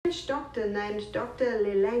doctor named Dr.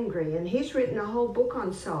 Lilangri, and he's written a whole book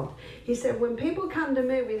on salt. He said, when people come to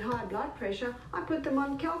me with high blood pressure, I put them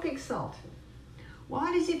on Celtic salt.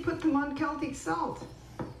 Why does he put them on Celtic salt?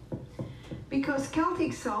 Because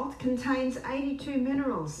Celtic salt contains 82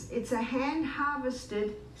 minerals. It's a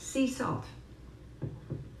hand-harvested sea salt.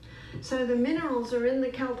 So the minerals are in the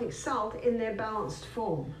Celtic salt in their balanced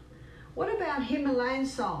form. What about Himalayan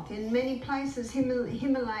salt? In many places,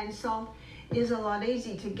 Himalayan salt is a lot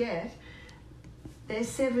easy to get.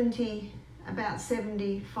 There's about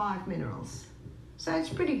 75 minerals. So it's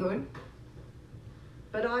pretty good.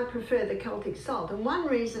 But I prefer the Celtic salt. And one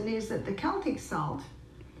reason is that the Celtic salt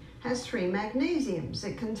has 3 magnesiums.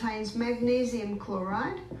 It contains magnesium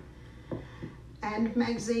chloride and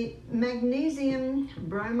magnesium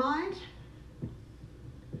bromide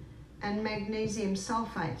and magnesium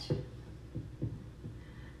sulfate.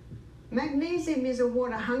 Magnesium is a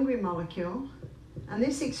water-hungry molecule, and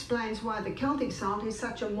this explains why the Celtic salt is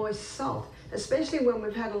such a moist salt, especially when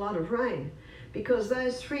we've had a lot of rain, because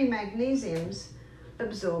those 3 magnesiums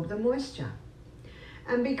absorb the moisture.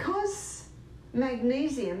 And because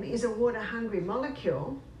magnesium is a water-hungry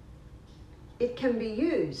molecule, it can be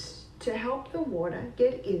used to help the water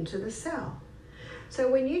get into the cell.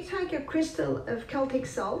 So when you take a crystal of Celtic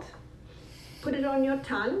salt, put it on your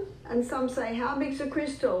tongue, and some say, how big's a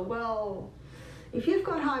crystal? Well, if you've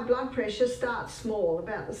got high blood pressure, start small,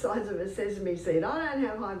 about the size of a sesame seed. I don't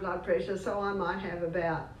have high blood pressure, so I might have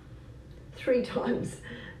about 3 times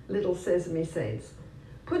little sesame seeds.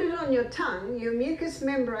 Put it on your tongue, your mucous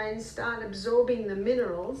membranes start absorbing the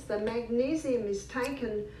minerals, the magnesium is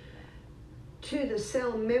taken to the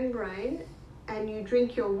cell membrane, and you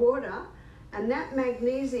drink your water, and that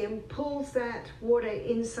magnesium pulls that water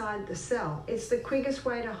inside the cell. It's the quickest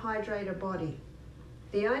way to hydrate a body.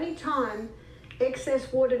 The only time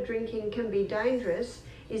excess water drinking can be dangerous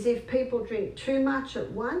is if people drink too much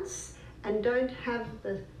at once and don't have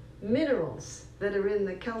the minerals that are in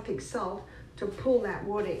the Celtic salt to pull that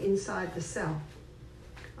water inside the cell.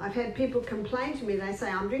 I've had people complain to me, they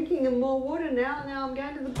say, I'm drinking more water now I'm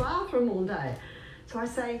going to the bathroom all day. So I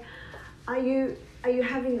say, are you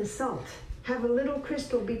having the salt? Have a little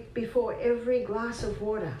crystal before every glass of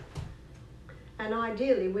water. And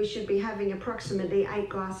ideally, we should be having approximately 8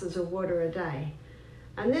 glasses of water a day.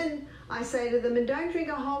 And then I say to them, and don't drink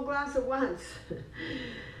a whole glass at once.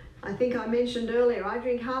 I think I mentioned earlier, I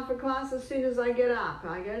drink half a glass as soon as I get up.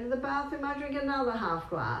 I go to the bathroom, I drink another half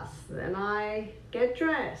glass. Then I get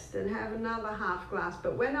dressed and have another half glass.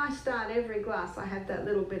 But when I start every glass, I have that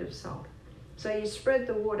little bit of salt. So you spread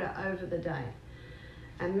the water over the day.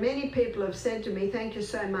 And many people have said to me, thank you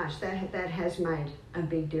so much, that has made a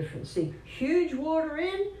big difference. See, huge water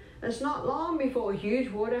in, it's not long before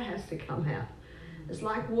huge water has to come out. It's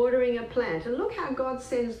like watering a plant. And look how God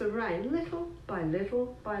sends the rain, little by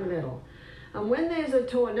little by little. And when there's a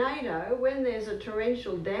tornado, when there's a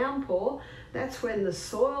torrential downpour, that's when the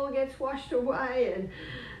soil gets washed away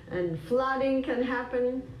and flooding can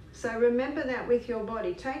happen. So remember that with your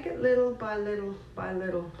body. Take it little by little by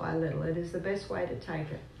little by little. It is the best way to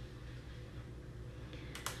take it.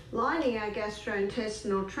 Lining our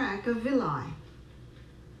gastrointestinal tract are villi.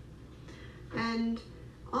 And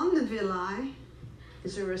on the villi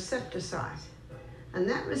is a receptor site. And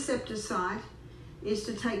that receptor site is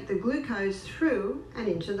to take the glucose through and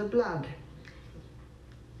into the blood.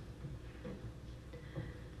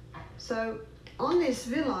 So on this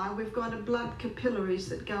villi, we've got a blood capillaries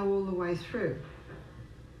that go all the way through.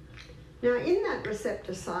 Now in that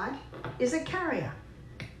receptor site is a carrier.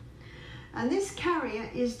 And this carrier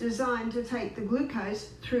is designed to take the glucose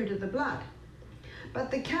through to the blood. But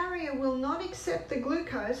the carrier will not accept the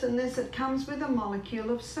glucose unless it comes with a molecule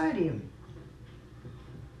of sodium.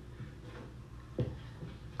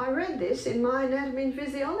 I read this in my Anatomy and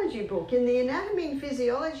Physiology book. In the Anatomy and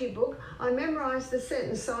Physiology book, I memorized the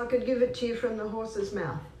sentence so I could give it to you from the horse's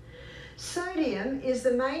mouth. Sodium is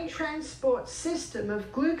the main transport system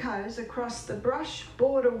of glucose across the brush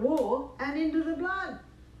border wall and into the blood.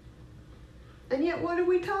 And yet what are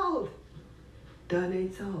we told? Don't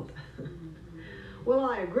eat salt. Well,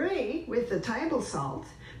 I agree with the table salt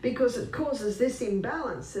because it causes this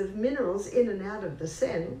imbalance of minerals in and out of the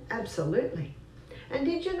cell, absolutely. And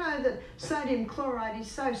did you know that sodium chloride is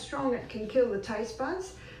so strong it can kill the taste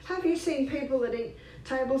buds? Have you seen people that eat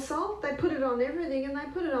table salt? They put it on everything and they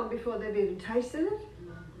put it on before they've even tasted it.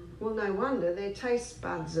 Well, no wonder, their taste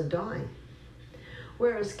buds are dying.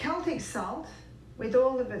 Whereas Celtic salt, with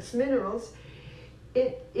all of its minerals,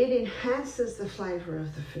 it enhances the flavour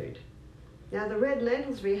of the food. Now, the red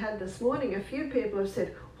lentils we had this morning, a few people have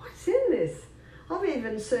said, what's in this? I've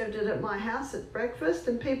even served it at my house at breakfast,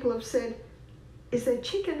 and people have said, "Is there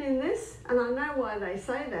chicken in this?" And I know why they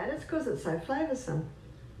say that. It's because it's so flavoursome.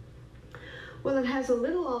 Well, it has a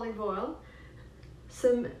little olive oil,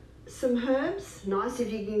 some herbs, nice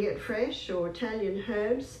if you can get fresh or Italian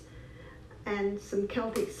herbs, and some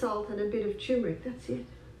Celtic salt and a bit of turmeric. That's it.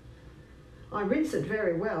 I rinse it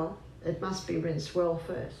very well. It must be rinsed well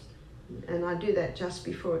first. And I do that just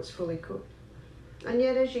before it's fully cooked. And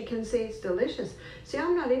yet, as you can see, it's delicious. See,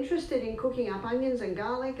 I'm not interested in cooking up onions and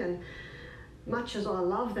garlic, and much as I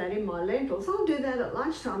love that in my lentils, I'll do that at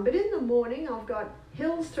lunchtime. But in the morning, I've got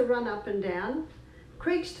hills to run up and down,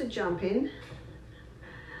 creeks to jump in.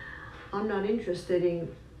 I'm not interested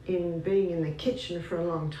in being in the kitchen for a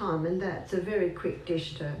long time, and that's a very quick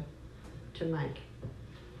dish to make.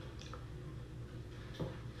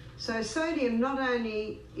 So sodium not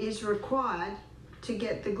only is required to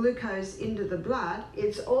get the glucose into the blood,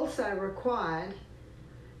 it's also required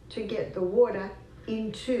to get the water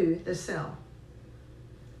into the cell.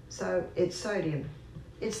 So it's sodium.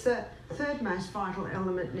 It's the third most vital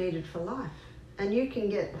element needed for life. And you can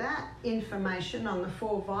get that information on the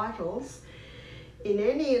 4 vitals in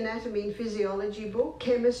any anatomy and physiology book,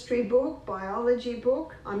 chemistry book, biology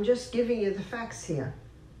book. I'm just giving you the facts here.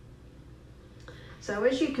 So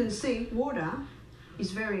as you can see, water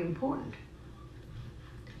is very important.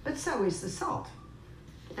 But so is the salt.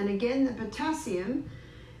 And again, the potassium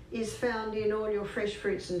is found in all your fresh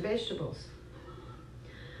fruits and vegetables.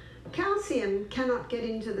 Calcium cannot get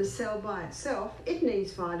into the cell by itself. It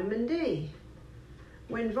needs vitamin D.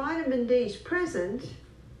 When vitamin D is present,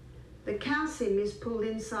 the calcium is pulled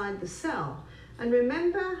inside the cell. And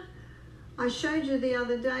remember, I showed you the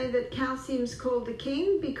other day that calcium's called the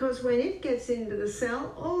king because when it gets into the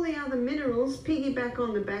cell, all the other minerals piggyback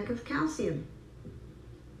on the back of calcium.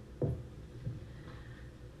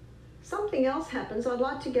 Something else happens. I'd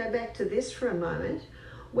like to go back to this for a moment.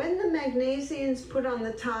 When the magnesium's put on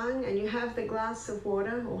the tongue and you have the glass of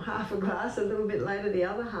water, or half a glass, a little bit later the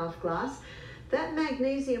other half glass, that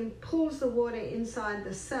magnesium pulls the water inside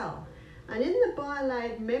the cell. And in the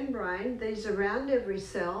bilayered membrane that is around every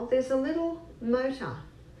cell, there's a little motor.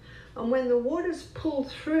 And when the water's pulled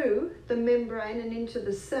through the membrane and into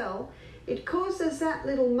the cell, it causes that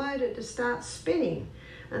little motor to start spinning.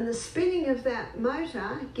 And the spinning of that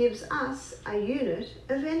motor gives us a unit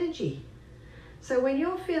of energy. So when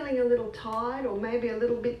you're feeling a little tired or maybe a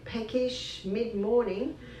little bit peckish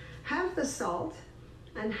mid-morning, have the salt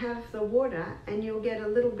and have the water and you'll get a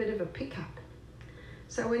little bit of a pickup.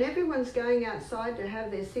 So when everyone's going outside to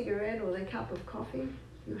have their cigarette or their cup of coffee,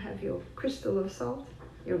 you have your crystal of salt,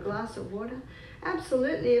 your glass of water.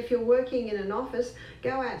 Absolutely, if you're working in an office,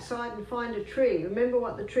 go outside and find a tree. Remember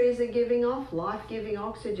what the trees are giving off? Life-giving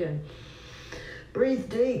oxygen. Breathe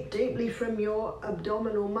deeply from your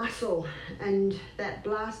abdominal muscle, and that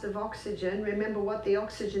blast of oxygen, remember what the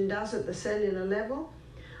oxygen does at the cellular level?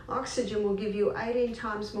 Oxygen will give you 18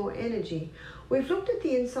 times more energy. We've looked at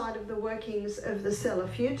the inside of the workings of the cell a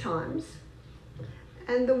few times,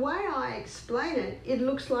 and the way I explain it, it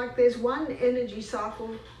looks like there's one energy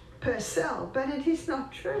cycle per cell, but it is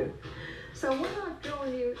not true. So what I've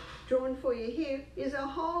drawn for you here is a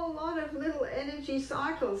whole lot of little energy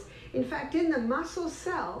cycles. In fact, in the muscle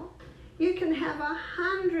cell, you can have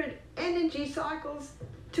 100 energy cycles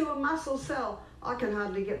to a muscle cell. I can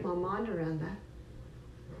hardly get my mind around that.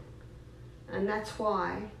 And that's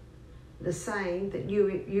why the saying that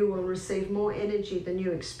you will receive more energy than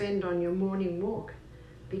you expend on your morning walk,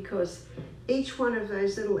 because each one of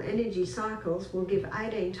those little energy cycles will give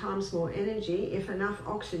 18 times more energy if enough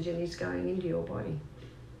oxygen is going into your body.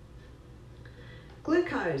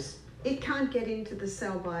 Glucose, it can't get into the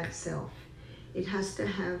cell by itself. It has to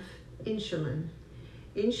have insulin.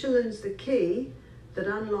 Insulin's the key that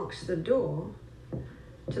unlocks the door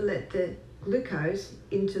to let the glucose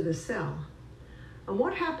into the cell. And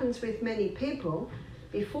what happens with many people,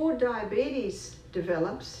 before diabetes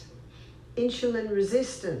develops, insulin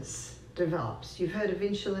resistance develops. You've heard of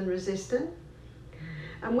insulin resistant?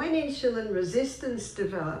 And when insulin resistance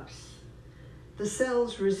develops, the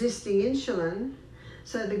cell's resisting insulin,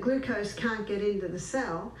 so the glucose can't get into the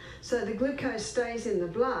cell, so the glucose stays in the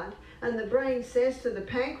blood, and the brain says to the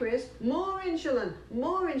pancreas, more insulin,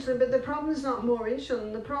 but the problem is not more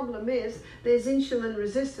insulin, the problem is there's insulin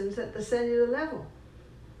resistance at the cellular level.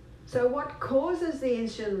 So what causes the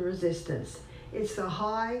insulin resistance? It's the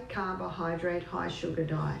high carbohydrate, high sugar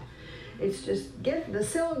diet. It's just, the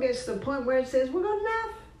cell gets to the point where it says, we've got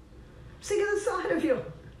enough, sick of the sight of you.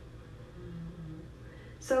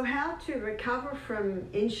 So how to recover from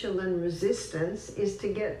insulin resistance is to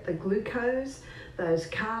get the glucose, those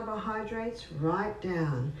carbohydrates right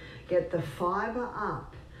down. Get the fibre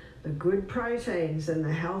up, the good proteins and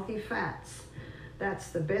the healthy fats. That's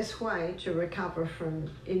the best way to recover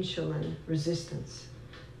from insulin resistance.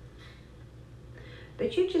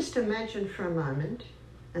 But you just imagine for a moment,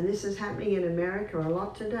 and this is happening in America a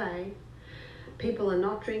lot today, people are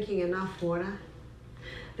not drinking enough water.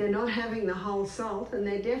 They're not having the whole salt, and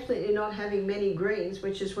they're definitely not having many greens,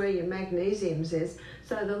 which is where your magnesiums is.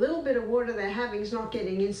 So the little bit of water they're having is not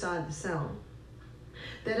getting inside the cell.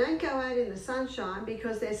 They don't go out in the sunshine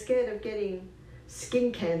because they're scared of getting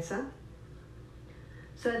skin cancer.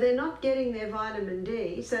 So they're not getting their vitamin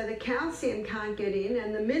D, so the calcium can't get in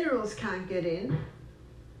and the minerals can't get in.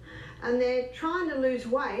 And they're trying to lose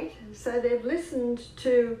weight, so they've listened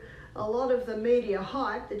to a lot of the media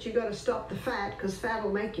hype that you've got to stop the fat because fat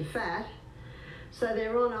will make you fat. So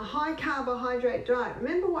they're on a high carbohydrate diet.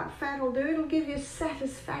 Remember what fat will do? It'll give you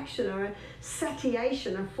satisfaction or a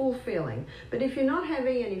satiation, a full feeling. But if you're not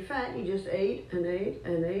having any fat, you just eat and eat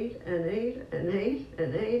and eat and eat and eat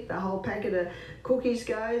and eat. The whole packet of cookies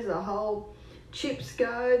goes, the whole chips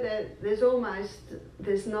go.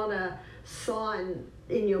 There's not a sign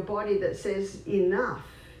in your body that says enough.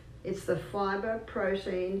 It's the fibre,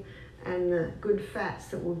 protein, and the good fats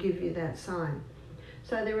that will give you that sign.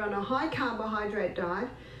 So they're on a high carbohydrate diet,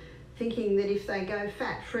 thinking that if they go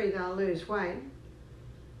fat-free, they'll lose weight.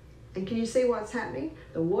 And can you see what's happening?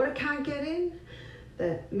 The water can't get in,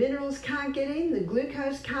 the minerals can't get in, the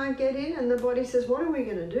glucose can't get in, and the body says, what are we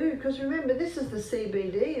going to do? Because remember, this is the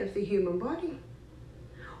CBD of the human body.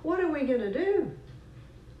 What are we going to do?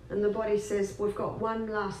 And the body says, we've got one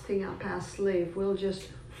last thing up our sleeve. We'll just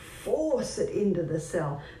force it into the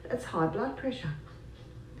cell. That's high blood pressure.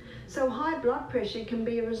 So high blood pressure can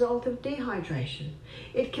be a result of dehydration.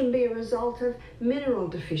 It can be a result of mineral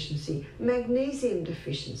deficiency, magnesium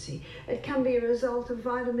deficiency. It can be a result of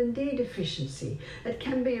vitamin D deficiency. It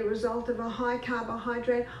can be a result of a high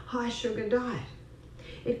carbohydrate, high sugar diet.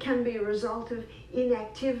 It can be a result of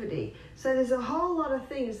inactivity. So there's a whole lot of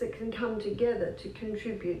things that can come together to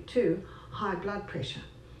contribute to high blood pressure.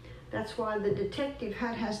 That's why the detective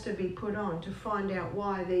hat has to be put on to find out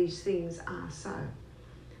why these things are so.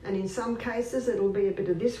 And in some cases, it'll be a bit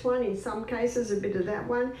of this one. In some cases, a bit of that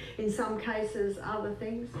one. In some cases, other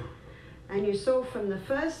things. And you saw from the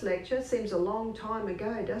first lecture, seems a long time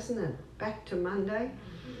ago, doesn't it? Back to Monday.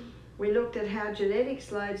 We looked at how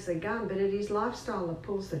genetics loads the gun, but it is lifestyle that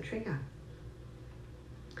pulls the trigger.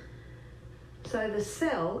 So the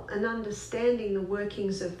cell, and understanding the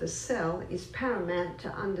workings of the cell, is paramount to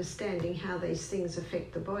understanding how these things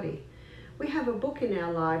affect the body. We have a book in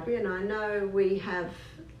our library, and I know we have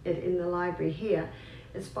it in the library here.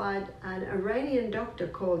 It's by an Iranian doctor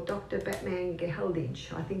called Dr. Batman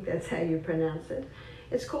Geheldij. I think that's how you pronounce it.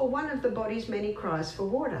 It's called One of the Body's Many Cries for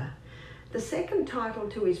Water. The second title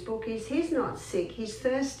to his book is He's Not Sick, He's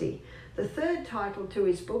Thirsty. The third title to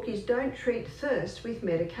his book is Don't Treat Thirst with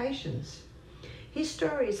Medications. His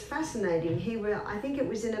story is fascinating. I think it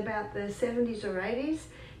was in about the 70s or 80s.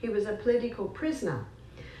 He was a political prisoner.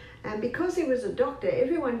 And because he was a doctor,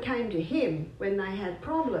 everyone came to him when they had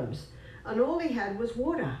problems. And all he had was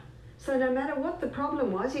water. So no matter what the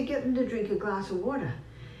problem was, he'd get them to drink a glass of water.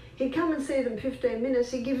 He'd come and see them 15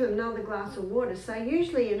 minutes, he'd give them another glass of water. So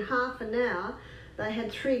usually in half an hour, they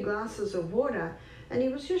had 3 glasses of water. And he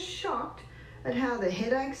was just shocked at how the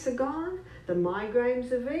headaches are gone, the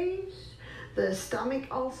migraines have eased, the stomach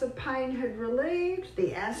ulcer pain had relieved,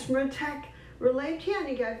 the asthma attack relieved. He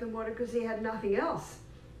only gave them water because he had nothing else.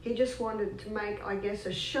 He just wanted to make, I guess,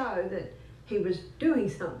 a show that he was doing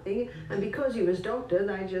something, and because he was doctor,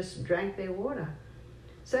 they just drank their water.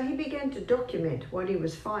 So he began to document what he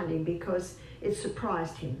was finding because it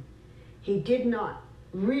surprised him. He did not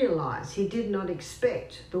realize, he did not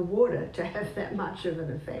expect the water to have that much of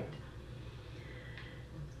an effect.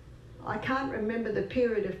 I can't remember the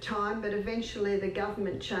period of time, but eventually the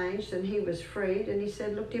government changed and he was freed, and he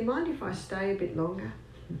said, look, do you mind if I stay a bit longer?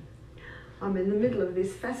 I'm in the middle of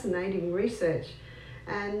this fascinating research.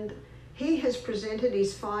 And he has presented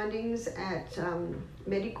his findings at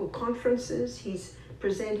medical conferences. He's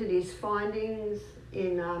presented his findings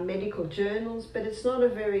in medical journals, but it's not a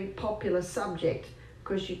very popular subject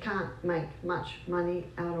because you can't make much money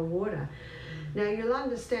out of water. Now you'll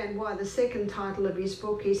understand why the second title of his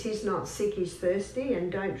book is He's Not Sick, He's Thirsty,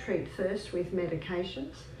 and Don't Treat Thirst with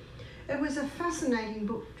Medications. It was a fascinating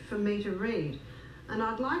book for me to read, and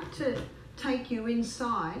I'd like to take you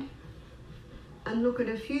inside and look at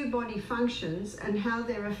a few body functions and how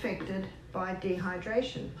they're affected by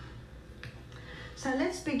dehydration. So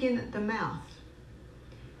let's begin at the mouth.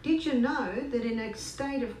 Did you know that in a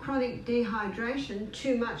state of chronic dehydration,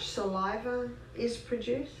 too much saliva is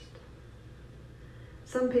produced?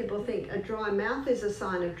 Some people think a dry mouth is a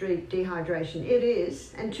sign of dehydration. It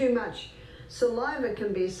is, and too much saliva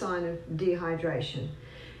can be a sign of dehydration.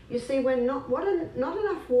 You see, when not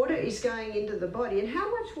enough water is going into the body, and how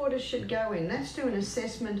much water should go in? Let's do an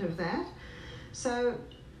assessment of that. So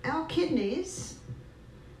our kidneys,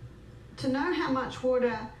 to know how much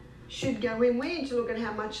water should go in, we need to look at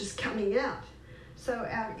how much is coming out. So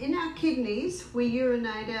in our kidneys, we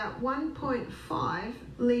urinate out 1.5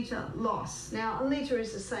 litre loss. Now, a litre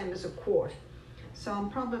is the same as a quart. So I'm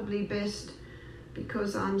probably best,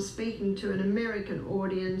 because I'm speaking to an American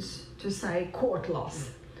audience, to say quart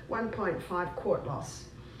loss, 1.5 quart loss.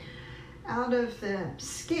 Out of the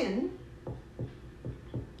skin,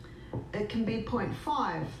 it can be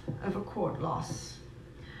 0.5 of a quart loss.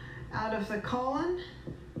 Out of the colon,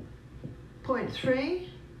 0.3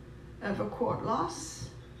 of a quart loss,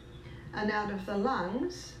 and out of the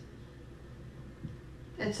lungs,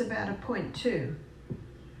 it's about a 0.2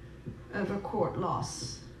 of a quart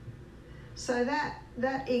loss. So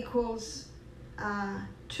that equals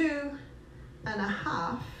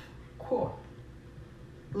 2.5 quart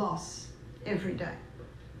loss every day.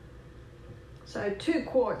 So 2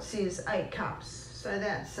 quarts is 8 cups. So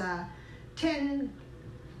that's 10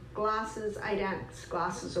 glasses, 8-ounce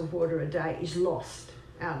glasses of water a day is lost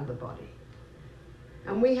out of the body.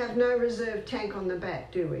 And we have no reserve tank on the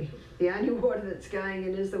back, do we? The only water that's going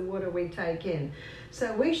in is the water we take in.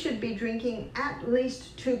 So we should be drinking at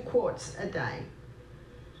least 2 quarts a day.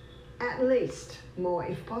 At least, more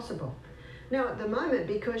if possible. Now at the moment,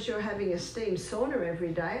 because you're having a steam sauna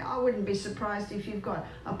every day, I wouldn't be surprised if you've got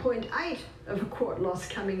a 0.8 of a quart loss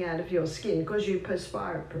coming out of your skin because you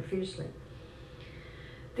perspire profusely.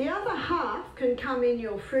 The other half can come in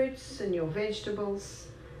your fruits and your vegetables,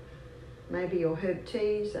 maybe your herb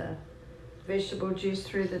teas, vegetable juice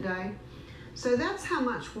through the day. So that's how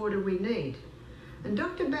much water we need. And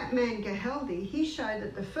Dr. Batman Gaheldi, he showed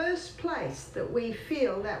that the first place that we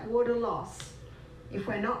feel that water loss, if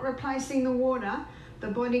we're not replacing the water, the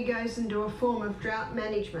body goes into a form of drought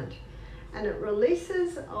management. And it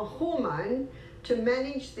releases a hormone to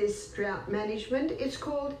manage this drought management. It's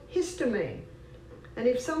called histamine. And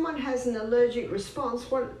if someone has an allergic response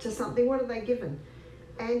to something, what are they given?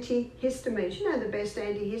 Antihistamines. You know the best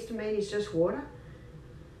antihistamine is just water.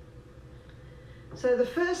 So the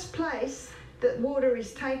first place that water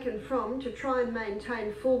is taken from to try and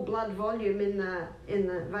maintain full blood volume in the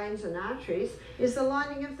veins and arteries is the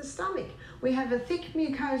lining of the stomach. We have a thick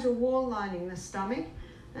mucosal wall lining the stomach,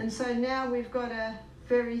 and so now we've got a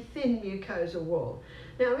very thin mucosal wall.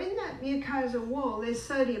 Now in that mucosal wall there's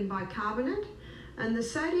sodium bicarbonate, and the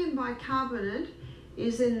sodium bicarbonate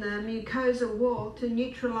is in the mucosal wall to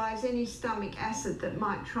neutralize any stomach acid that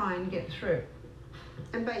might try and get through,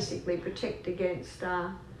 and basically protect against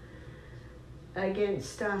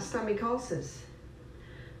stomach ulcers.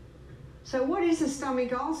 So what is a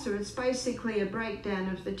stomach ulcer? It's basically a breakdown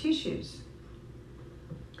of the tissues.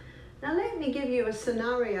 Now let me give you a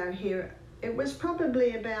scenario here. It was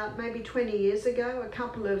probably about maybe 20 years ago, a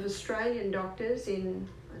couple of Australian doctors in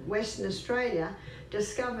Western Australia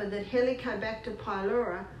discovered that Helicobacter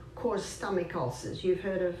pylori caused stomach ulcers. You've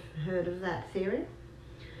heard of that theory?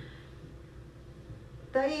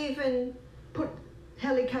 They even put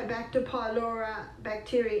Helicobacter pylori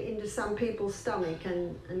bacteria into some people's stomach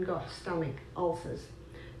and got stomach ulcers.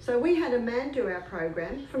 So we had a man do our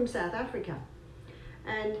program from South Africa,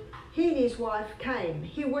 and he and his wife came.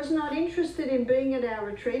 He was not interested in being at our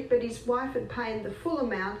retreat, but his wife had paid the full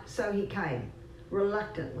amount, so he came,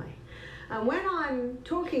 reluctantly. And when I'm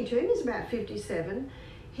talking to him, he's about 57,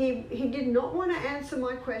 he did not want to answer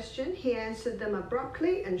my question. He answered them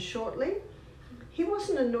abruptly and shortly. He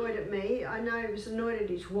wasn't annoyed at me. I know he was annoyed at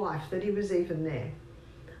his wife that he was even there.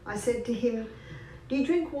 I said to him, "Do you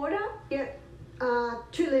drink water?" "Yeah,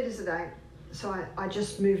 2 litres a day." So I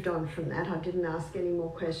just moved on from that. I didn't ask any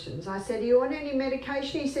more questions. I said, "Are you on any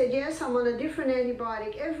medication?" He said, "Yes, I'm on a different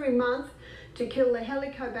antibiotic every month to kill the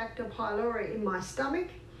Helicobacter pylori in my stomach,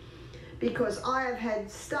 because I have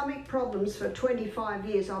had stomach problems for 25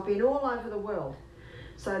 years. I've been all over the world."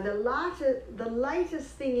 So the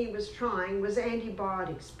latest thing he was trying was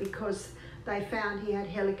antibiotics because they found he had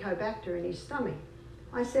Helicobacter in his stomach.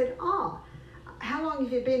 I said, "Oh, how long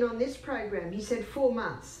have you been on this program?" He said, 4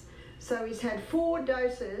 months. So he's had 4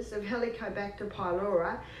 doses of Helicobacter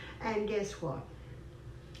pylori, and guess what?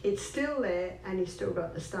 It's still there, and he's still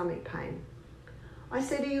got the stomach pain. I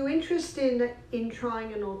said, are you interested in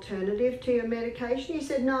trying an alternative to your medication? He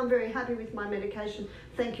said, no, I'm very happy with my medication.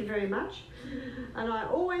 Thank you very much. And I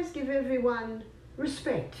always give everyone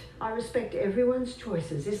respect. I respect everyone's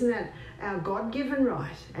choices. Isn't that our God-given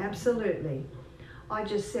right? Absolutely. I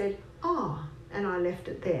just said, oh, and I left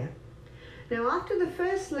it there. Now, after the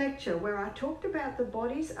first lecture where I talked about the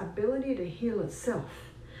body's ability to heal itself,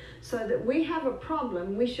 so that we have a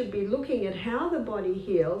problem, we should be looking at how the body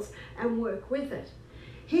heals and work with it.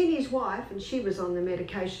 He and his wife, and she was on the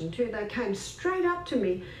medication too, they came straight up to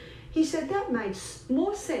me. He said, that made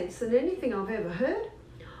more sense than anything I've ever heard.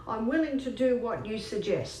 I'm willing to do what you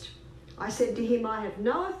suggest. I said to him, I have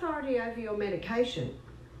no authority over your medication.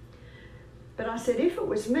 But I said, if it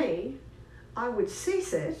was me, I would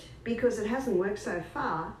cease it because it hasn't worked so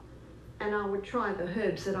far, and I would try the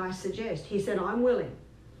herbs that I suggest. He said, I'm willing.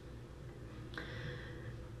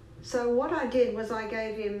 So what I did was I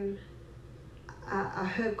gave him a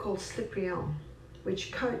herb called slippery elm,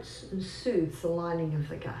 which coats and soothes the lining of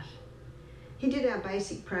the gut. He did our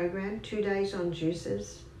basic program, 2 days on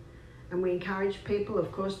juices, and we encouraged people,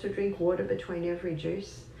 of course, to drink water between every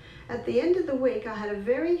juice. At the end of the week, I had a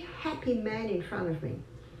very happy man in front of me.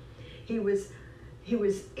 He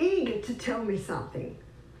was eager to tell me something.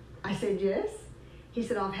 I said, yes. He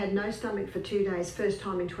said, I've had no stomach for 2 days, first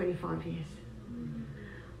time in 25 years.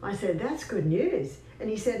 I said, that's good news. And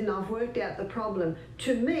he said, and I've worked out the problem.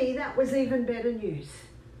 To me, that was even better news.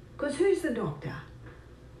 Because who's the doctor?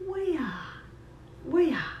 We are.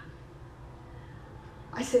 We are.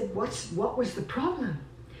 I said, what was the problem?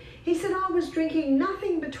 He said, I was drinking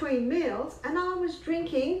nothing between meals, and I was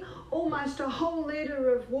drinking almost a whole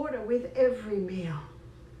litre of water with every meal.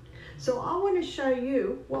 So I want to show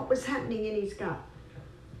you what was happening in his gut.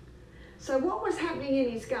 So what was happening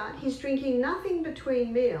in his gut, he's drinking nothing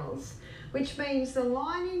between meals, which means the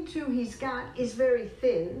lining to his gut is very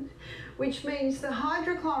thin, which means the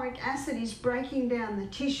hydrochloric acid is breaking down the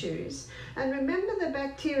tissues. And remember, the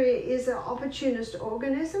bacteria is an opportunist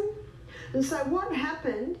organism. And so what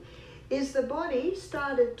happened is the body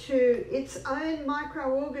started to, its own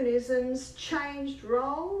microorganisms changed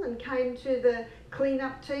role and came to the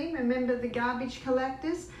cleanup team. Remember the garbage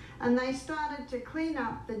collectors? And they started to clean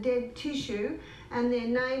up the dead tissue, and their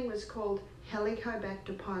name was called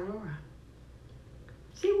Helicobacter pylori.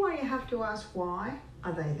 See why you have to ask why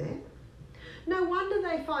are they there? No wonder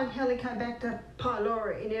they find Helicobacter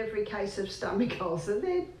pylori in every case of stomach ulcer.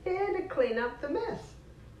 They're there to clean up the mess.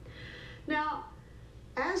 Now,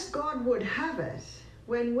 as God would have it,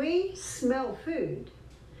 when we smell food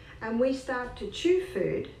and we start to chew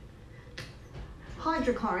food,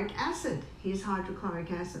 hydrochloric acid, here's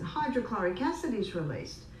hydrochloric acid. Hydrochloric acid is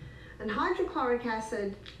released. And hydrochloric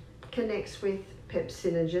acid connects with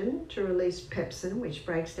pepsinogen to release pepsin, which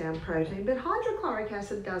breaks down protein. But hydrochloric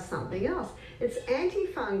acid does something else. It's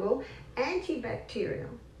antifungal, antibacterial.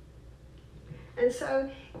 And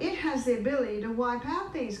so it has the ability to wipe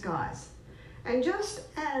out these guys. And just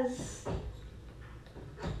as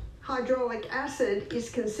hydrochloric acid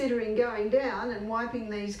is considering going down and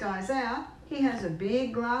wiping these guys out, he has a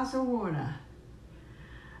big glass of water.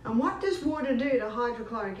 And what does water do to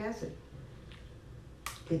hydrochloric acid?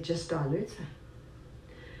 It just dilutes it.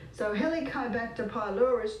 So Helicobacter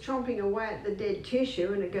pylori is chomping away at the dead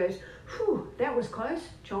tissue, and it goes, whew, that was close.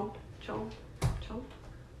 Chomp, chomp, chomp.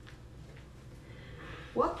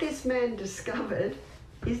 What this man discovered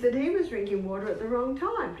is that he was drinking water at the wrong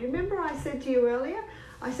time. Do you remember I said to you earlier?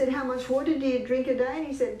 I said, how much water do you drink a day? And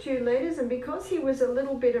he said 2 litres. And because he was a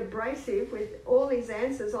little bit abrasive with all his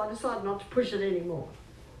answers, I decided not to push it anymore.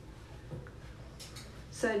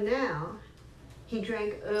 So now he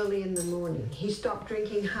drank early in the morning. He stopped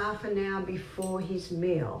drinking half an hour before his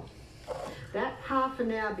meal. That half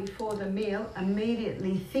an hour before the meal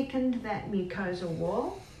immediately thickened that mucosal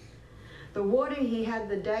wall. The water he had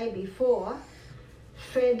the day before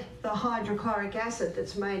fed the hydrochloric acid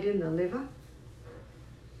that's made in the liver.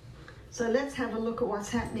 So let's have a look at what's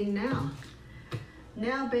happening now.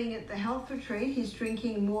 Now, being at the health retreat, he's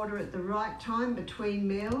drinking water at the right time between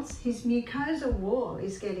meals. His mucosal wall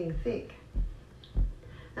is getting thick.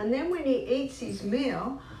 And then when he eats his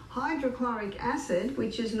meal, hydrochloric acid,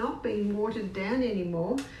 which is not being watered down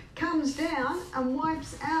anymore, comes down and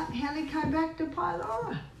wipes out Helicobacter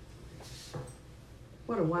pylori.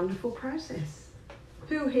 What a wonderful process.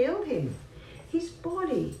 Who healed him? His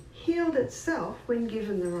body healed itself when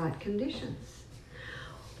given the right conditions.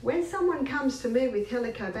 When someone comes to me with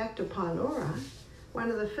Helicobacter pylori, one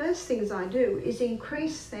of the first things I do is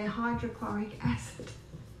increase their hydrochloric acid.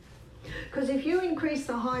 Because if you increase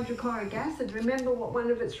the hydrochloric acid, remember what one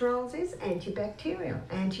of its roles is? Antibacterial,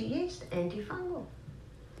 anti-yeast, antifungal.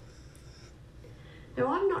 Now,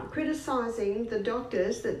 I'm not criticising the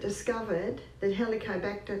doctors that discovered that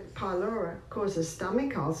Helicobacter pylori causes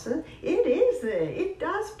stomach ulcer. It is there. It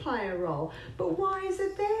does play a role. But why is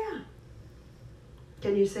it there?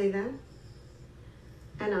 Can you see that?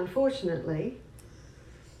 And unfortunately,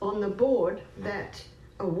 on the board that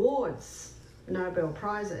awards Nobel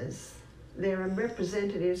Prizes, there are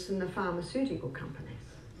representatives from the pharmaceutical companies.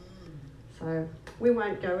 So we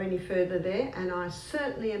won't go any further there, and I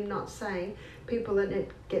certainly am not saying people that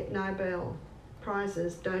get Nobel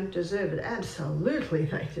Prizes don't deserve it. Absolutely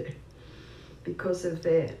they do, because of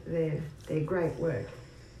their great work.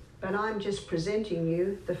 But I'm just presenting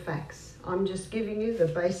you the facts. I'm just giving you the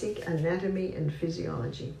basic anatomy and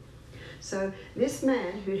physiology. So this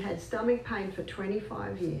man who had stomach pain for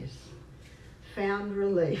 25 years found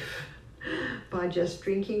relief by just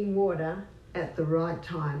drinking water at the right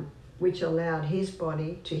time, which allowed his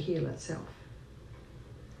body to heal itself.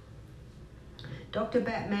 Dr.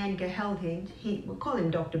 Batman Gehelhind, we'll call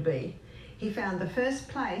him Dr. B, he found the first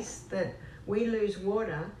place that we lose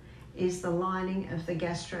water is the lining of the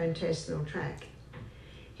gastrointestinal tract.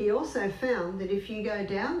 He also found that if you go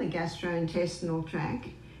down the gastrointestinal tract,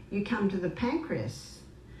 you come to the pancreas.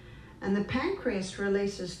 And the pancreas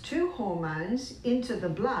releases 2 hormones into the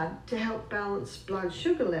blood to help balance blood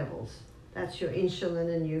sugar levels. That's your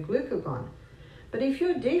insulin and your glucagon. But if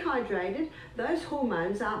you're dehydrated, those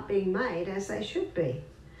hormones aren't being made as they should be.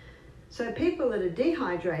 So people that are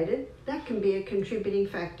dehydrated, that can be a contributing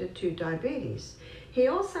factor to diabetes. He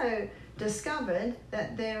also discovered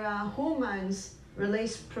that there are hormones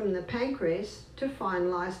released from the pancreas to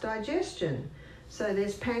finalize digestion. So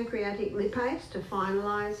there's pancreatic lipase to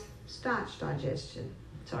finalize starch digestion.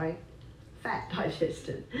 Fat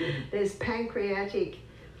digestion. There's pancreatic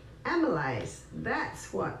amylase,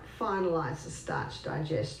 that's what finalizes starch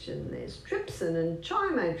digestion. There's trypsin and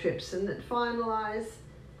chymotrypsin that finalize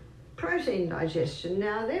protein digestion.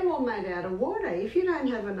 Now, they're all made out of water. If you don't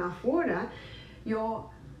have enough water, your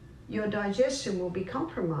digestion will be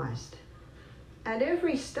compromised. At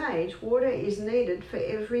every stage, water is needed for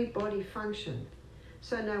every body function.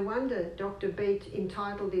 So no wonder Dr. Beat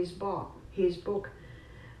entitled his book,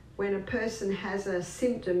 when a person has a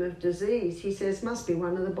symptom of disease, he says, must be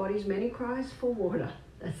one of the body's many cries for water.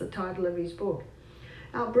 That's the title of his book.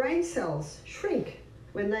 Our brain cells shrink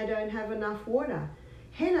when they don't have enough water.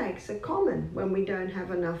 Headaches are common when we don't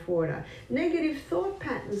have enough water. Negative thought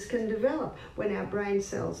patterns can develop when our brain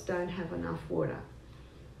cells don't have enough water.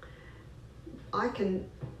 I can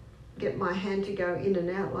get my hand to go in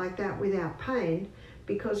and out like that without pain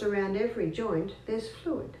because around every joint there's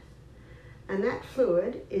fluid. And that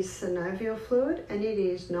fluid is synovial fluid, and it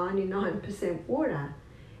is 99% water.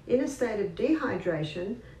 In a state of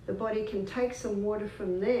dehydration, the body can take some water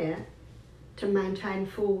from there to maintain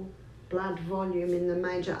full blood volume in the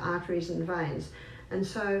major arteries and veins. And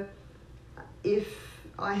so if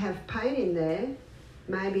I have pain in there,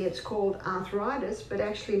 maybe it's called arthritis, but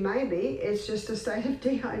actually maybe it's just a state of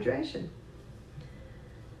dehydration.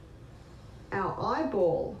 Our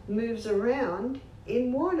eyeball moves around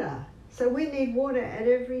in water. So we need water at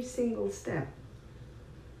every single step.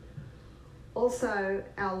 Also,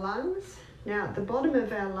 our lungs. Now, at the bottom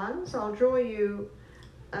of our lungs, I'll draw you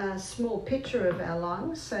a small picture of our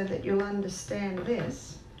lungs so that you'll understand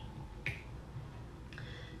this.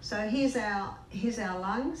 So here's our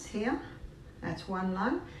lungs here. That's one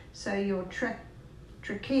lung. So your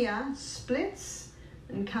trachea splits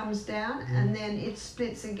and comes down, and then it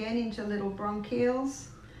splits again into little bronchioles.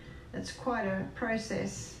 It's quite a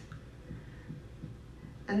process.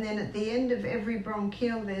 And then at the end of every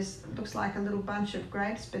bronchiole, looks like a little bunch of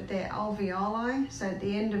grapes, but they're alveoli. So at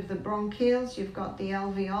the end of the bronchioles, you've got the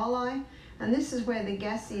alveoli, and this is where the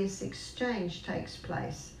gaseous exchange takes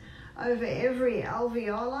place. Over every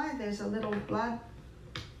alveoli, there's a little blood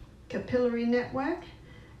capillary network,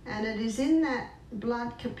 and it is in that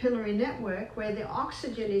blood capillary network where the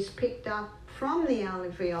oxygen is picked up from the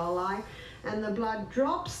alveoli, and the blood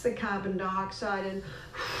drops the carbon dioxide, and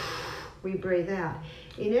we breathe out.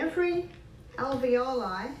 In every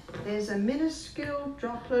alveoli, there's a minuscule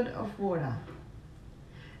droplet of water.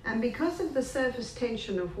 And because of the surface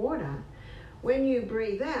tension of water, when you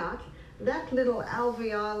breathe out, that little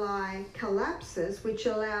alveoli collapses, which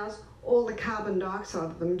allows all the carbon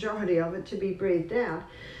dioxide, the majority of it, to be breathed out.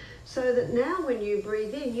 So that now when you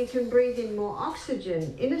breathe in, you can breathe in more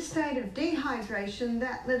oxygen. In a state of dehydration,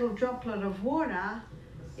 that little droplet of water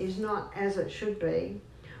is not as it should be,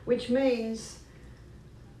 which means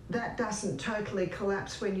that doesn't totally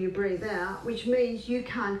collapse when you breathe out, which means you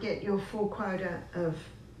can't get your full quota of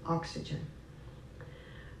oxygen.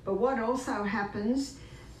 But what also happens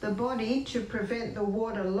the body, to prevent the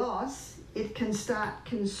water loss, it can start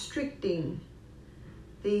constricting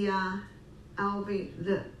the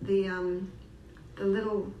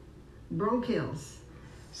little bronchioles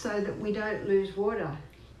so that we don't lose water.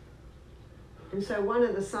 And so one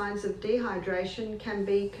of the signs of dehydration can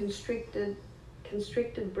be constricted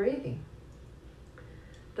breathing.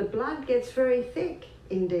 The blood gets very thick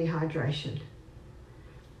in dehydration.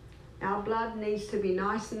 Our blood needs to be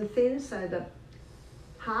nice and thin so the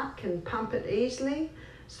heart can pump it easily,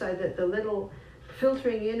 so that the little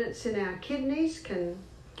filtering units in our kidneys can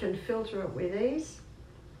filter it with ease.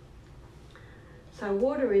 So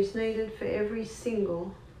water is needed for every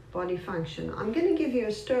single body function. I'm going to give you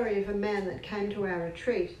a story of a man that came to our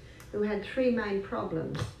retreat who had 3 main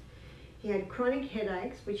problems. He had chronic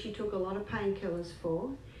headaches, which he took a lot of painkillers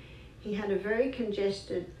for. He had a very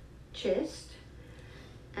congested chest,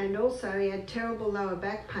 and also he had terrible lower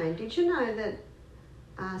back pain. Did you know that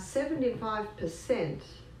 75%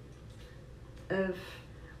 of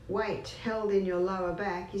weight held in your lower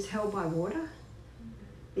back is held by water?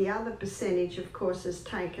 The other percentage, of course, is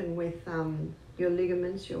taken with your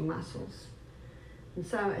ligaments, your muscles. And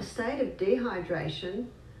so a state of dehydration,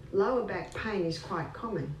 lower back pain is quite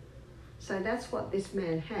common. So that's what this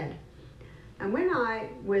man had. And when I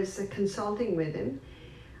was consulting with him,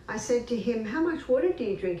 I said to him, how much water do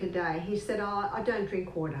you drink a day? He said, oh, I don't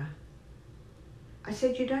drink water. I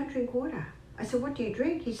said, you don't drink water? I said, what do you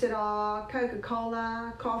drink? He said, oh,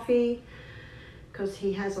 Coca-Cola, coffee, because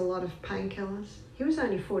he has a lot of painkillers. He was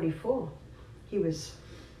only 44. He was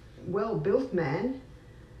a well-built man,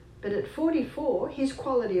 but at 44, his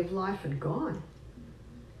quality of life had gone.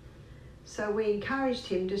 So we encouraged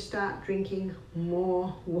him to start drinking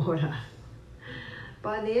more water.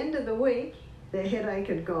 By the end of the week, the headache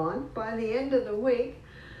had gone. By the end of the week,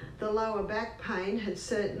 the lower back pain had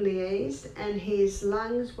certainly eased and his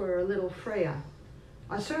lungs were a little freer.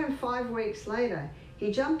 I saw him 5 weeks later.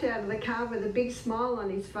 He jumped out of the car with a big smile on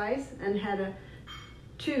his face and had a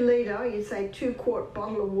 2-litre, you'd say 2-quart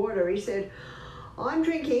bottle of water. He said, I'm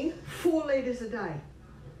drinking 4 litres a day.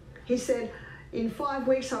 He said, in 5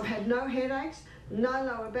 weeks I've had no headaches, no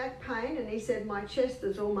lower back pain, and he said my chest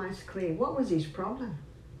is almost clear. What was his problem?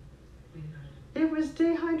 It was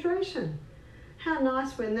dehydration. How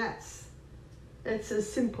nice when it's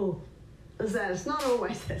as simple as that. It's not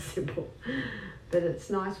always that simple, but it's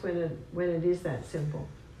nice when it is that simple.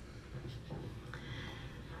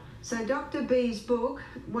 So Dr. B's book,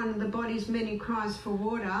 One of the Body's Many Cries for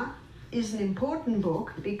Water, is an important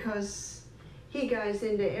book because he goes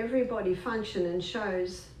into every body function and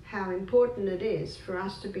shows how important it is for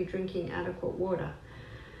us to be drinking adequate water.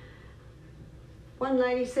 One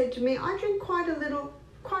lady said to me, I drink quite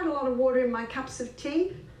a lot of water in my cups of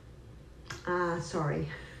tea. Sorry,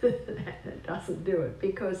 that doesn't do it,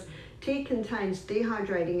 because tea contains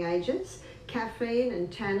dehydrating agents. Caffeine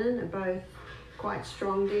and tannin are both quite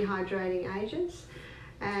strong dehydrating agents.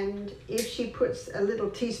 And if she puts a little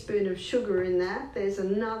teaspoon of sugar in that, there's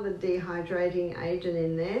another dehydrating agent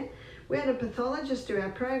in there. We had a pathologist do our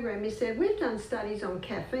program. He said, we've done studies on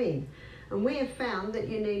caffeine, and we have found that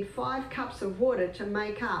you need 5 cups of water to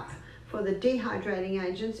make up for the dehydrating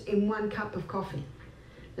agents in 1 cup of coffee.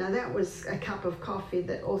 Now that was a cup of coffee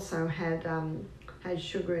that also had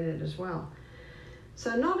sugar in it as well.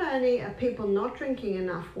 So not only are people not drinking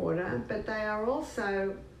enough water, but they are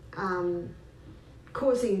also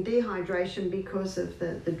causing dehydration because of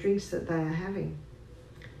the drinks that they are having.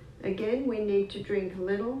 Again, we need to drink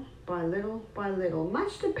little by little by little.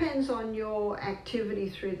 Much depends on your activity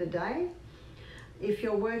through the day. If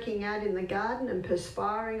you're working out in the garden and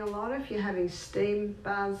perspiring a lot, if you're having steam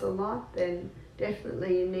baths a lot, then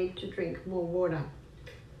definitely you need to drink more water.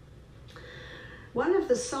 One of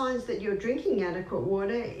the signs that you're drinking adequate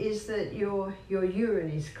water is that your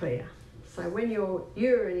urine is clear. So when your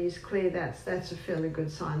urine is clear, that's a fairly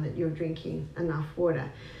good sign that you're drinking enough water.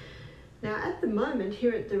 Now at the moment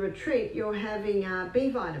here at the retreat, you're having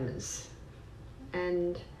B vitamins,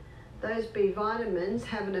 and those B vitamins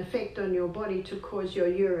have an effect on your body to cause your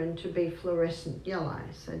urine to be fluorescent yellow.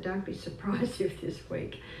 So don't be surprised if this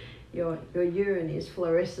week your urine is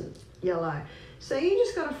fluorescent yellow. So you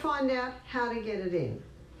just got to find out how to get it in.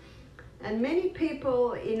 And many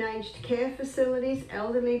people in aged care facilities,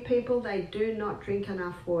 elderly people, they do not drink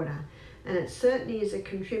enough water. And it certainly is a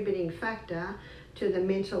contributing factor to the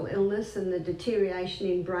mental illness and the deterioration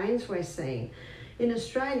in brains we're seeing. In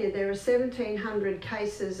Australia, there are 1,700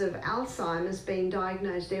 cases of Alzheimer's being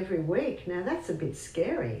diagnosed every week. Now that's a bit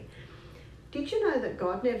scary. Did you know that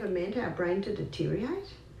God never meant our brain to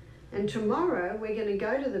deteriorate? And tomorrow we're going to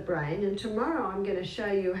go to the brain, and tomorrow I'm going to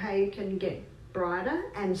show you how you can get brighter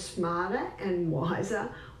and smarter and wiser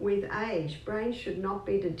with age. Brains should not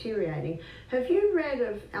be deteriorating. Have you read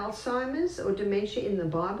of Alzheimer's or dementia in the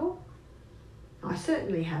Bible? I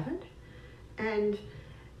certainly haven't. And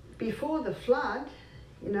before the flood,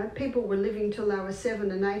 people were living till they were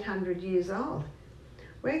 700 and 800 years old.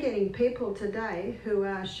 We're getting people today who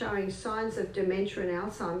are showing signs of dementia and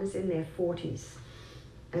Alzheimer's in their 40s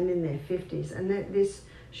and in their 50s, and that this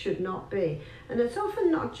should not be. And it's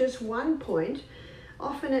often not just one point,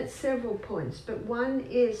 often it's several points, but one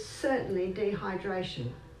is certainly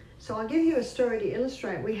dehydration. So I'll give you a story to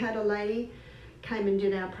illustrate. We had a lady came and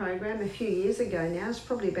did our program a few years ago now. It's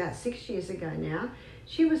probably about 6 years ago now.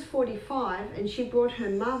 She was 45 and she brought her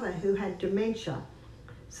mother who had dementia.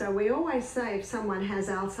 So we always say if someone has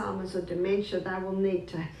Alzheimer's or dementia, they will need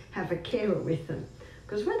to have a carer with them.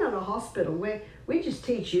 Because we're not a hospital, we just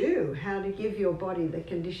teach you how to give your body the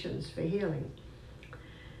conditions for healing.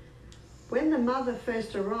 When the mother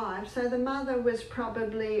first arrived, so the mother was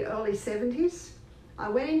probably early 70s, I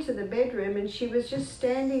went into the bedroom and she was just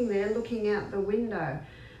standing there looking out the window.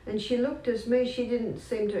 And she looked at me, she didn't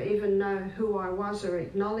seem to even know who I was or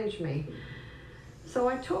acknowledge me. So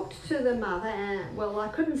I talked to the mother, and I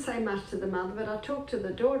couldn't say much to the mother, but I talked to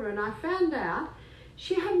the daughter and I found out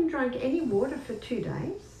she hadn't drunk any water for 2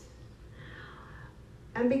 days.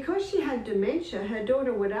 And because she had dementia, her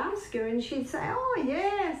daughter would ask her and she'd say, "Oh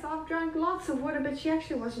yes, I've drunk lots of water," but she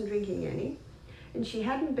actually wasn't drinking any. And she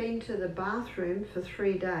hadn't been to the bathroom for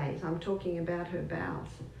 3 days. I'm talking about her bowels.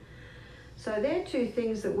 So they're two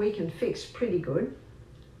things that we can fix pretty good.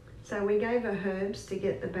 So we gave her herbs to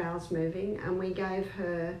get the bowels moving, and we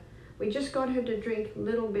just got her to drink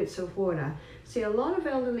little bits of water. See, a lot of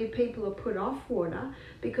elderly people are put off water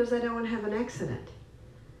because they don't want to have an accident.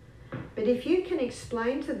 But if you can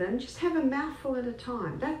explain to them, just have a mouthful at a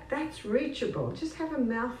time. That's reachable. Just have a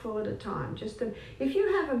mouthful at a time. If you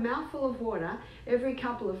have a mouthful of water every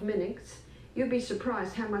couple of minutes, you'll be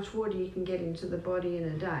surprised how much water you can get into the body in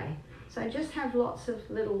a day. So just have lots of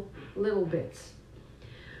little bits.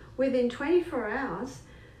 Within 24 hours,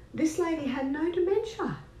 this lady had no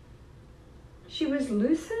dementia. She was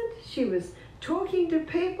lucid, she was talking to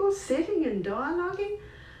people, sitting and dialoguing,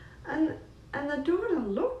 and the daughter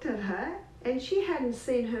looked at her and she hadn't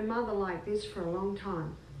seen her mother like this for a long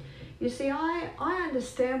time. You see, I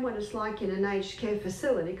understand what it's like in an aged care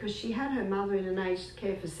facility, because she had her mother in an aged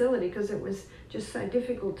care facility because it was just so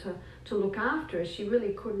difficult to look after her. She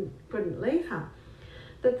really couldn't leave her.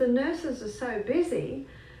 That the nurses are so busy,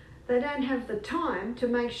 they don't have the time to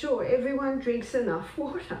make sure everyone drinks enough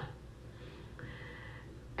water.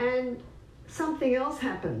 And something else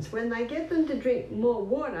happens. When they get them to drink more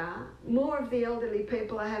water, more of the elderly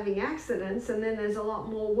people are having accidents, and then there's a lot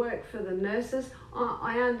more work for the nurses.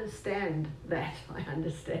 I understand that. I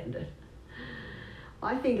understand it.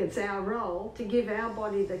 I think it's our role to give our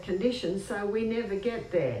body the conditions so we never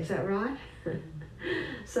get there. Is that right?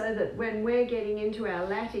 So that when we're getting into our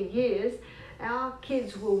latter years, our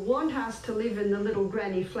kids will want us to live in the little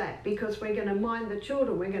granny flat because we're going to mind the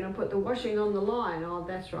children. We're going to put the washing on the line. Oh,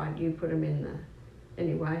 that's right, you put them in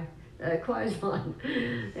the clothesline.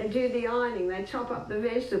 They do the ironing, they chop up the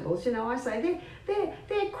vegetables. I say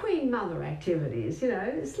they're queen mother activities.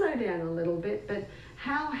 Slow down a little bit, but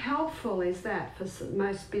how helpful is that for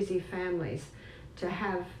most busy families to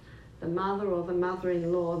have the mother or the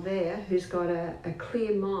mother-in-law there who's got a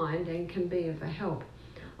clear mind and can be of a help.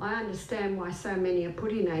 I understand why so many are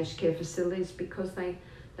put in aged care facilities, because they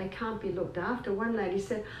can't be looked after. One lady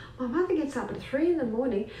said, "My mother gets up at 3 in the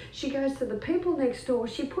morning, she goes to the people next door,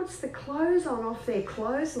 she puts the clothes on off their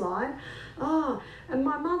clothesline. And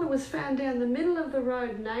my mother was found down the middle of the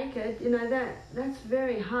road naked." That's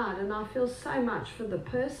very hard, and I feel so much for the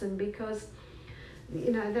person, because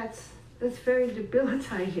that's very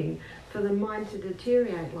debilitating for the mind to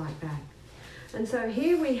deteriorate like that. And so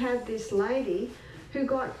here we have this lady who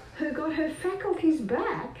got her faculties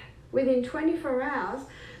back within 24 hours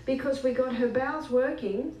because we got her bowels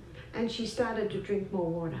working and she started to drink more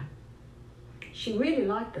water. She really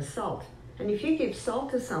liked the salt. And if you give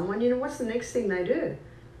salt to someone, what's the next thing they do?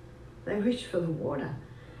 They reach for the water.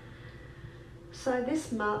 So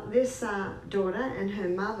this daughter and her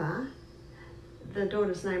mother, the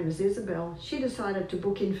daughter's name was Isabel, she decided to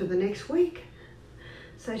book in for the next week.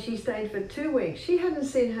 So she stayed for 2 weeks. She hadn't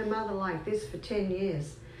seen her mother like this for 10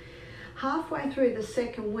 years. Halfway through the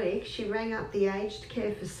second week, she rang up the aged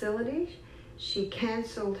care facility, she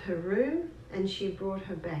cancelled her room, and she brought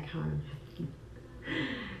her back home.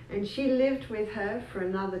 And she lived with her for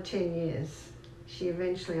another 10 years. She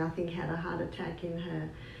eventually, I think, had a heart attack in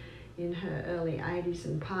her early 80s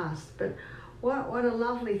and passed. But What a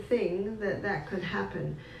lovely thing that could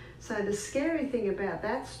happen. So the scary thing about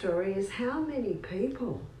that story is how many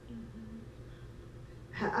people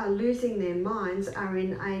are losing their minds, are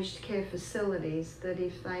in aged care facilities, that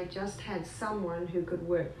if they just had someone who could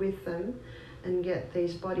work with them and get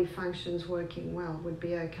these body functions working well, would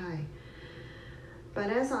be okay.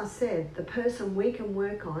 But as I said, the person we can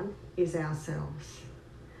work on is ourselves.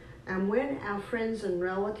 And when our friends and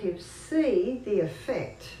relatives see the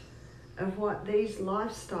effect of what these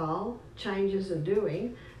lifestyle changes are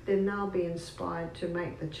doing, then they'll be inspired to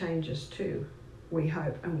make the changes too, we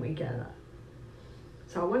hope and we gather.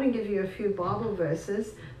 So I want to give you a few Bible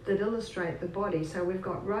verses that illustrate the body. So we've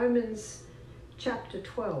got Romans chapter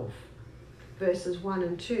 12, verses 1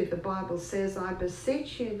 and 2. The Bible says, I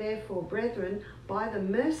beseech you therefore, brethren, by the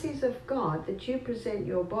mercies of God, that you present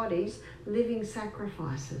your bodies living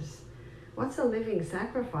sacrifices. What's a living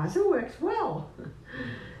sacrifice? It works well.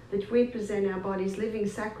 That we present our bodies living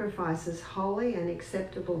sacrifices, holy and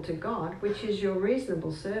acceptable to God, which is your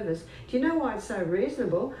reasonable service. Do you know why it's so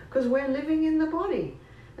reasonable? Because we're living in the body.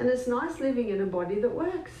 And it's nice living in a body that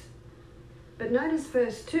works. But notice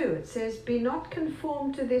verse 2, it says, be not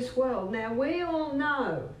conformed to this world. Now we all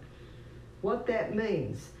know what that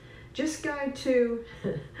means. Just go to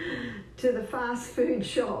the fast food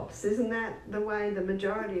shops. Isn't that the way the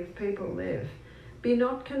majority of people live? Be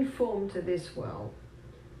not conformed to this world,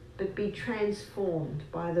 but be transformed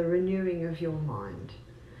by the renewing of your mind.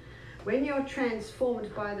 When you're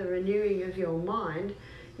transformed by the renewing of your mind,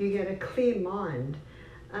 you get a clear mind.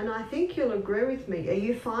 And I think you'll agree with me. Are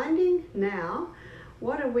you finding now,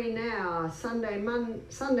 what are we now? Sunday,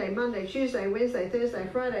 Monday, Tuesday, Wednesday, Thursday,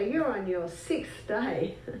 Friday. You're on your 6th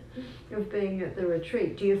day of being at the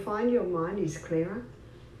retreat. Do you find your mind is clearer?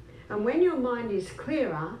 And when your mind is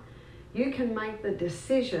clearer, you can make the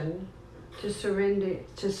decision to surrender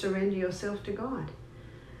yourself to God.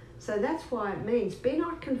 So that's why it means, be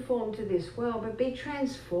not conformed to this world, but be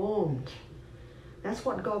transformed. That's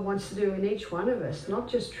what God wants to do in each one of us, not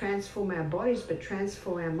just transform our bodies, but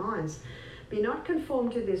transform our minds. Be not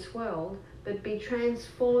conformed to this world, but be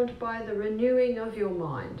transformed by the renewing of your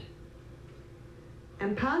mind.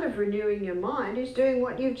 And part of renewing your mind is doing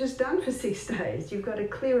what you've just done for 6 days. You've got a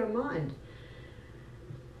clearer mind.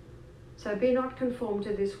 So be not conformed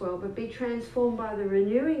to this world, but be transformed by the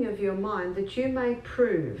renewing of your mind, that you may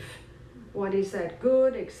prove what is that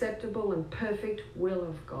good, acceptable, and perfect will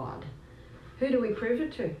of God. Who do we prove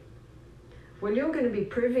it to? Well, you're going to be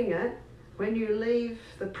proving it when you leave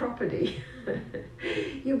the property.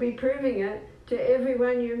 You'll be proving it to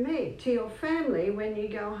everyone you meet, to your family when you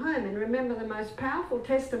go home. And remember, the most powerful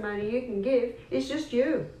testimony you can give is just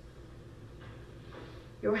you.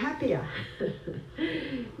 You're happier.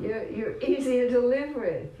 You're easier to live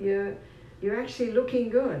with. You're actually looking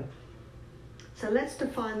good. So let's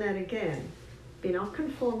define that again. Be not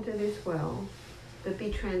conformed to this world, but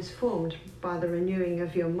be transformed by the renewing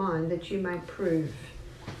of your mind, that you may prove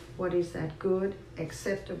what is that good,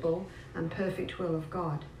 acceptable, and perfect will of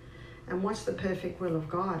God. And what's the perfect will of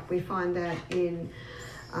God? We find that in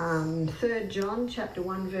 3 John chapter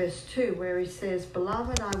 1 verse 2, where he says,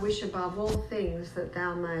 Beloved, I wish above all things that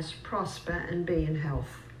thou mayest prosper and be in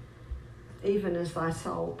health, even as thy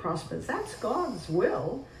soul prospers. That's God's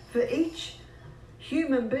will for each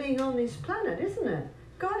human being on this planet, isn't it?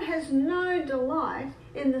 God has no delight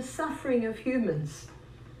in the suffering of humans.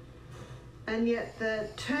 And yet the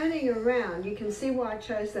turning around, you can see why I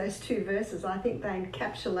chose those 2 verses. I think they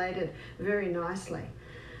encapsulate it very nicely.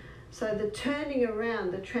 So the turning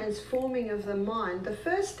around, the transforming of the mind, the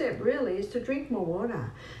first step really is to drink more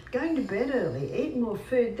water, going to bed early, eat more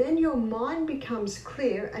food. Then your mind becomes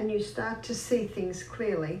clear and you start to see things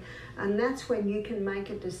clearly. And that's when you can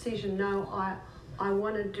make a decision. No, I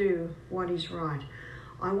want to do what is right.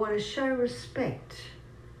 I want to show respect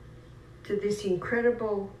to this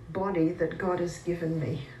incredible body that God has given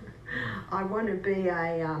me. I want to be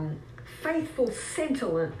a faithful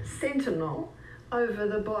sentinel over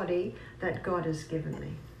the body that God has given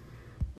me.